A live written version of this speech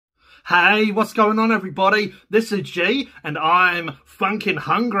Hey, what's going on everybody? This is G and I'm funkin'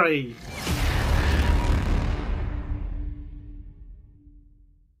 hungry.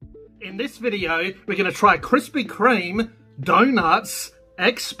 In this video, we're going to try Krispy Kreme Doughnuts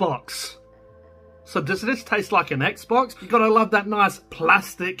Xbox. So does this taste like an Xbox? You gotta love that nice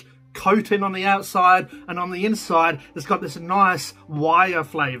plastic coating on the outside, and on the inside it's got this nice wire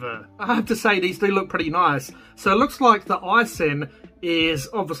flavour. I have to say these do look pretty nice. So it looks like the icing is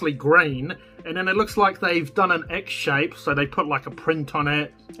obviously green, and then it looks like they've done an X shape, so they put like a print on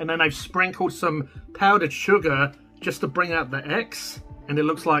it, and then they've sprinkled some powdered sugar just to bring out the X, and it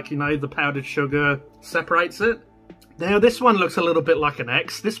looks like, you know, the powdered sugar separates it. Now this one looks a little bit like an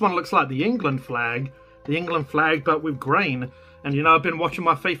X. This one looks like the England flag but with green. And you know, I've been watching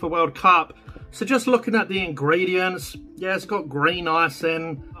my FIFA World Cup, so just looking at the ingredients, yeah, it's got green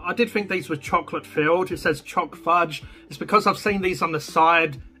icing. I did think these were chocolate filled. It says choc fudge. It's because I've seen these on the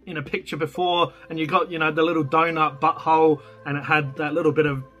side in a picture before, and you got, you know, the little donut butthole, and it had that little bit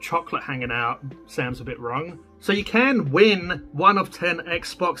of chocolate hanging out. Sounds a bit wrong. So you can win 1 of 10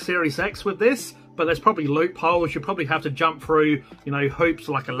 Xbox Series X with this, but there's probably loopholes. You probably have to jump through, you know, hoops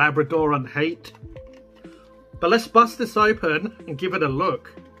like a Labrador on heat. But let's bust this open and give it a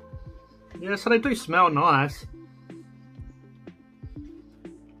look. Yeah, so they do smell nice.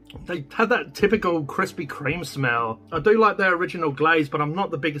 They have that typical Krispy Kreme smell. I do like their original glaze, but I'm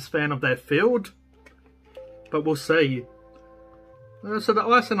not the biggest fan of their filled. But we'll see. So the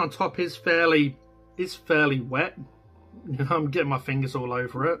icing on top is fairly wet. You know, I'm getting my fingers all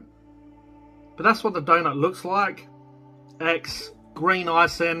over it. But that's what the donut looks like. X, green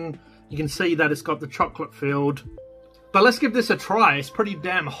icing. You can see that it's got the chocolate filled. But let's give this a try. It's pretty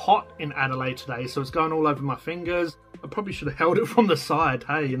damn hot in Adelaide today, so it's going all over my fingers. I probably should have held it from the side,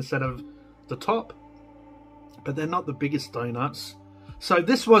 hey, instead of the top. But they're not the biggest donuts. So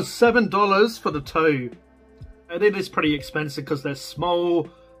this was $7 for the two. And it is pretty expensive because they're small,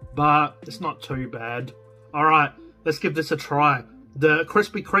 but it's not too bad. Alright, let's give this a try. The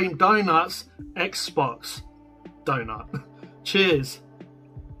Krispy Kreme Doughnuts Xbox donut. Cheers.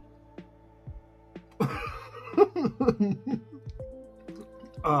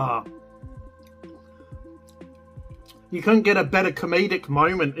 You couldn't get a better comedic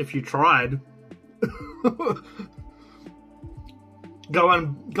moment if you tried.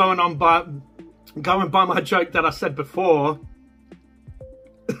 Going by my joke that I said before.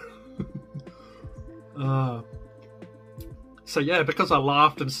 So yeah, because I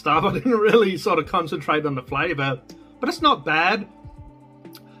laughed and stuff, I didn't really sort of concentrate on the flavour. But it's not bad.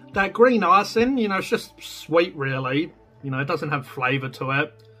 That green icing, you know, it's just sweet really. You know, it doesn't have flavour to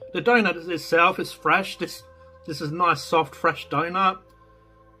it. The donut itself is fresh. This is a nice, soft, fresh donut.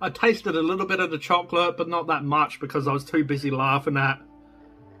 I tasted a little bit of the chocolate, but not that much because I was too busy laughing at.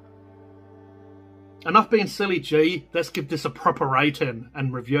 Enough being silly, G. Let's give this a proper rating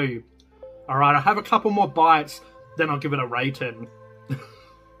and review. Alright, I have a couple more bites, then I'll give it a rating.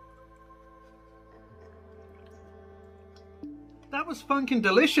 That was funkin'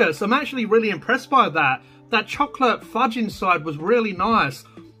 delicious. I'm actually really impressed by that. That chocolate fudge inside was really nice.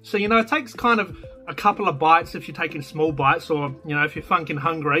 So, you know, it takes kind of a couple of bites if you're taking small bites, or, you know, if you're funkin'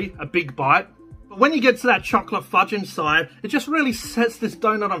 hungry, a big bite. But when you get to that chocolate fudge inside, it just really sets this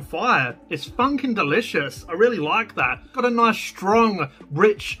donut on fire. It's funkin' delicious. I really like that. Got a nice, strong,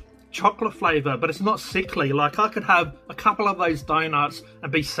 rich chocolate flavour, but it's not sickly. Like, I could have a couple of those donuts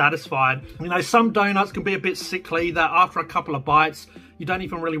and be satisfied. You know, some donuts can be a bit sickly that after a couple of bites you don't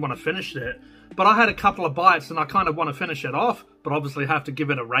even really want to finish it. But I had a couple of bites and I kind of want to finish it off, but obviously have to give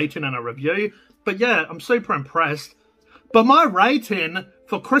it a rating and a review. But yeah, I'm super impressed. But my rating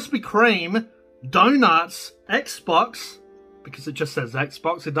for Krispy Kreme Doughnuts Xbox, because it just says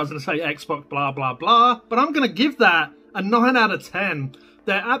Xbox, it doesn't say Xbox blah blah blah, but I'm going to give that a 9 out of 10.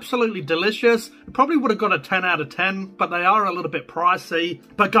 They're absolutely delicious. It probably would have got a 10 out of 10, but they are a little bit pricey.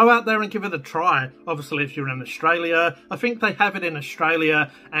 But go out there and give it a try. Obviously, if you're in Australia. I think they have it in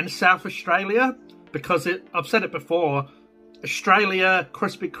Australia and South Australia, because I've said it before, Australia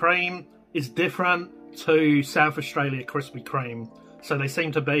Krispy Kreme is different to South Australia Krispy Kreme. So they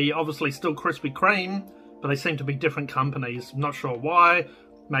seem to be, obviously, still Krispy Kreme, but they seem to be different companies. I'm not sure why.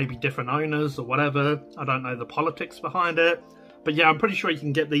 Maybe different owners or whatever. I don't know the politics behind it. But yeah, I'm pretty sure you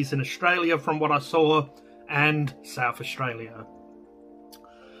can get these in Australia from what I saw, and South Australia.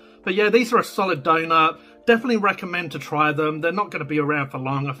 But yeah, these are a solid donut. Definitely recommend to try them. They're not going to be around for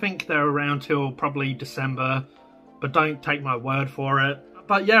long. I think they're around till probably December, but don't take my word for it.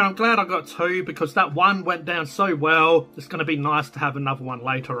 But yeah, I'm glad I got two because that one went down so well. It's going to be nice to have another one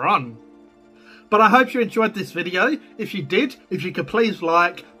later on. But I hope you enjoyed this video. If you did, if you could please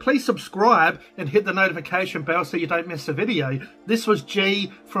like, please subscribe and hit the notification bell so you don't miss a video. This was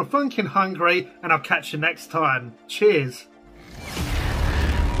G from Phunken Hungary, and I'll catch you next time. Cheers.